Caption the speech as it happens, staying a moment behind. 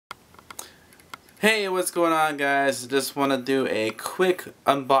Hey, what's going on, guys? Just want to do a quick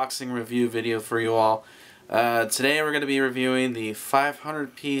unboxing review video for you all. Today we're going to be reviewing the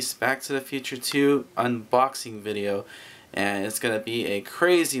 500 piece Back to the Future 2 unboxing video, and it's going to be a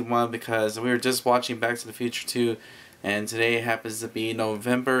crazy one because we were just watching Back to the Future 2 and today happens to be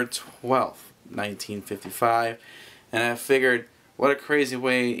November 12th, 1955, and I figured what a crazy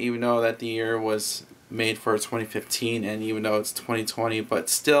way, even though that the year was made for 2015 and even though it's 2020, but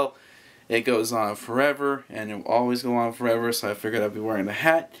still it goes on forever, and it will always go on forever, so I figured I'd be wearing the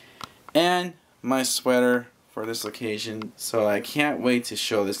hat and my sweater for this occasion. So I can't wait to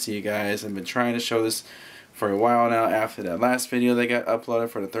show this to you guys. I've been trying to show this for a while now after that last video that got uploaded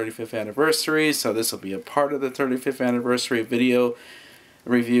for the 35th anniversary, so this will be a part of the 35th anniversary video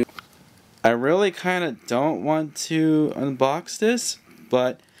review. I really kind of don't want to unbox this,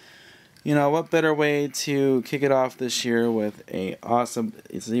 but you know, what better way to kick it off this year with a awesome,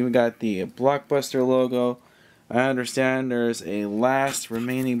 it's even got the Blockbuster logo. I understand there's a last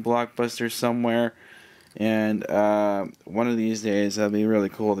remaining Blockbuster somewhere, and one of these days that'd be really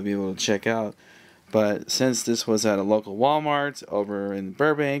cool to be able to check out. But since this was at a local Walmart over in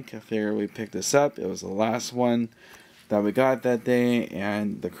Burbank, I figured we picked this up. It was the last one that we got that day,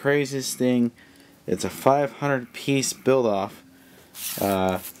 and the craziest thing, it's a 500 piece build-off.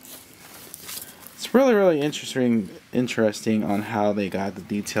 It's really interesting on how they got the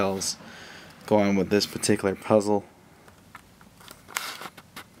details going with this particular puzzle.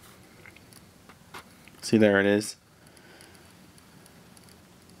 See, there it is.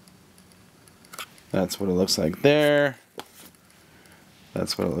 That's what it looks like there.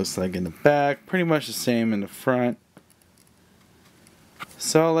 That's what it looks like in the back. Pretty much the same in the front.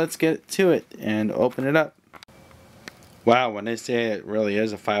 So let's get to it and open it up. Wow, when they say it really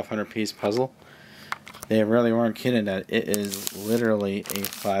is a 500 piece puzzle, they really weren't kidding that it is literally a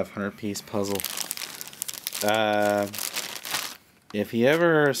 500 piece puzzle. If you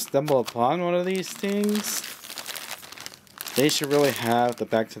ever stumble upon one of these things, they should really have the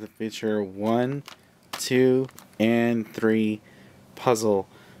Back to the Future 1, 2, and 3 puzzle,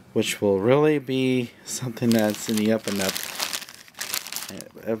 which will really be something that's in the up and up.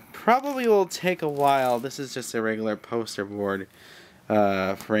 It probably will take a while. This is just a regular poster board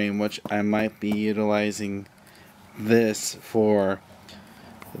frame, which I might be utilizing this for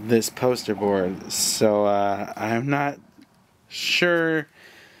this poster board, so I'm not sure.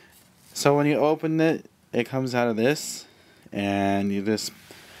 So when you open it, it comes out of this, and you just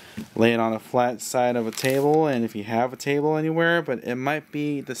lay it on a flat side of a table, and if you have a table anywhere, but it might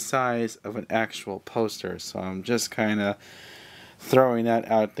be the size of an actual poster, so I'm just kind of throwing that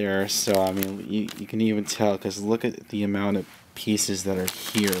out there. So I mean, you can even tell, because look at the amount of pieces that are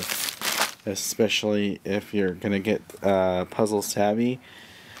here, especially if you're gonna get puzzle savvy.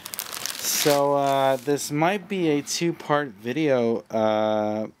 So this might be a two-part video.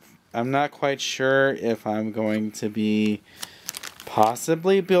 I'm not quite sure if I'm going to be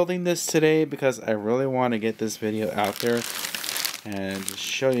possibly building this today, because I really want to get this video out there and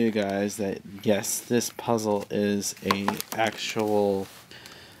show you guys that yes, this puzzle is a actual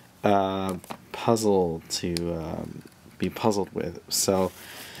puzzle to be puzzled with. So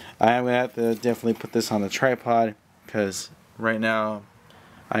I am gonna have to definitely put this on a tripod, because right now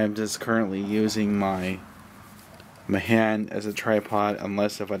I am just currently using my hand as a tripod,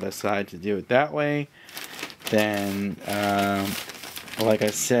 unless if I decide to do it that way, then like I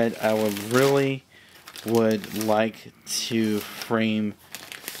said, I would like to frame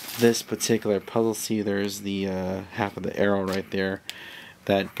this particular puzzle. See, there's the half of the arrow right there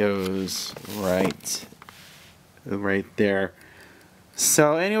that goes right there.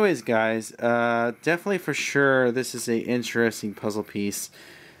 So anyways, guys, definitely for sure this is a interesting puzzle piece.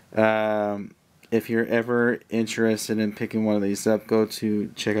 If you're ever interested in picking one of these up, go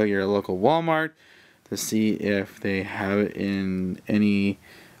to check out your local Walmart to see if they have it in any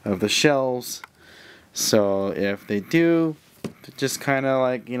of the shelves. So if they do, just kind of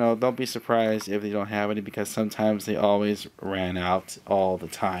like, you know, don't be surprised if they don't have any, because sometimes they always ran out all the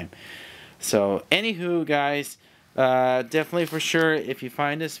time. So anywho, guys, definitely for sure, if you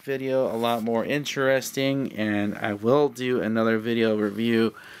find this video a lot more interesting, and I will do another video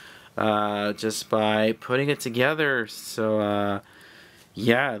review just by putting it together. So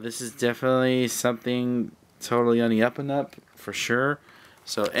yeah, this is definitely something totally on the up and up for sure.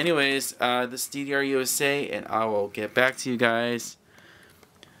 So anyways, this is DDR USA, and I will get back to you guys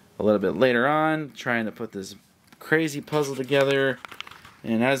a little bit later on, trying to put this crazy puzzle together.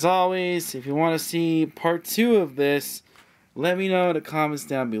 And as always, if you want to see part 2 of this, let me know in the comments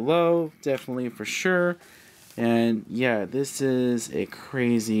down below, definitely for sure. And yeah, this is a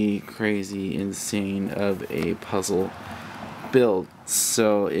crazy, insane of a puzzle build.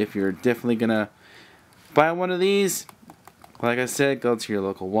 So if you're definitely gonna buy one of these, like I said, go to your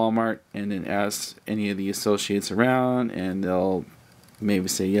local Walmart and then ask any of the associates around, and they'll maybe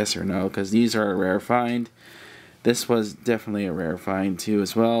say yes or no, because these are a rare find. This was definitely a rare find too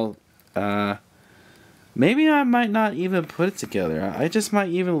as well. Maybe I might not even put it together. I just might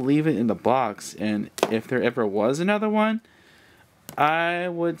even leave it in the box, and if there ever was another one, I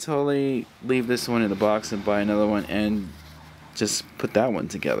would totally leave this one in the box and buy another one and just put that one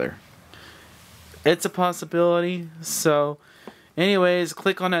together. It's a possibility. So anyways,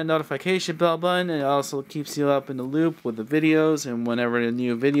 click on that notification bell button. It also keeps you up in the loop with the videos and whenever the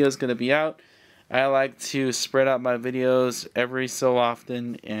new video is going to be out. I like to spread out my videos every so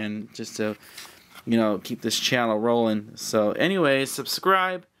often, and just to, you know, keep this channel rolling. So anyways,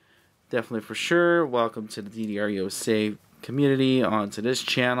 subscribe, definitely for sure. Welcome to the DDR community onto this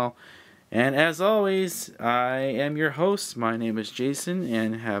channel. And as always, I am your host. My name is Jason,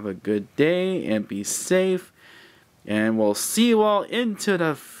 and have a good day and be safe. And we'll see you all into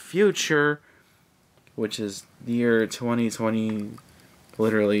the future, which is the year 2020,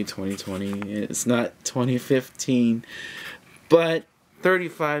 literally 2020. It's not 2015, but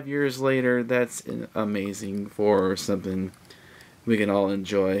 35 years later, that's amazing for something we can all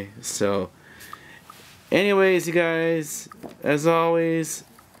enjoy. So anyways, you guys, as always,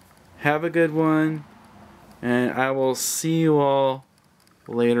 have a good one, and I will see you all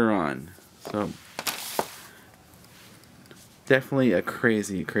later on. So definitely a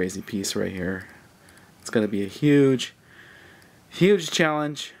crazy piece right here. It's going to be a huge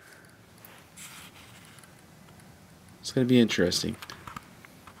challenge. It's going to be interesting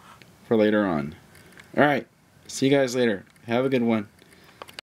for later on. Alright, see you guys later. Have a good one.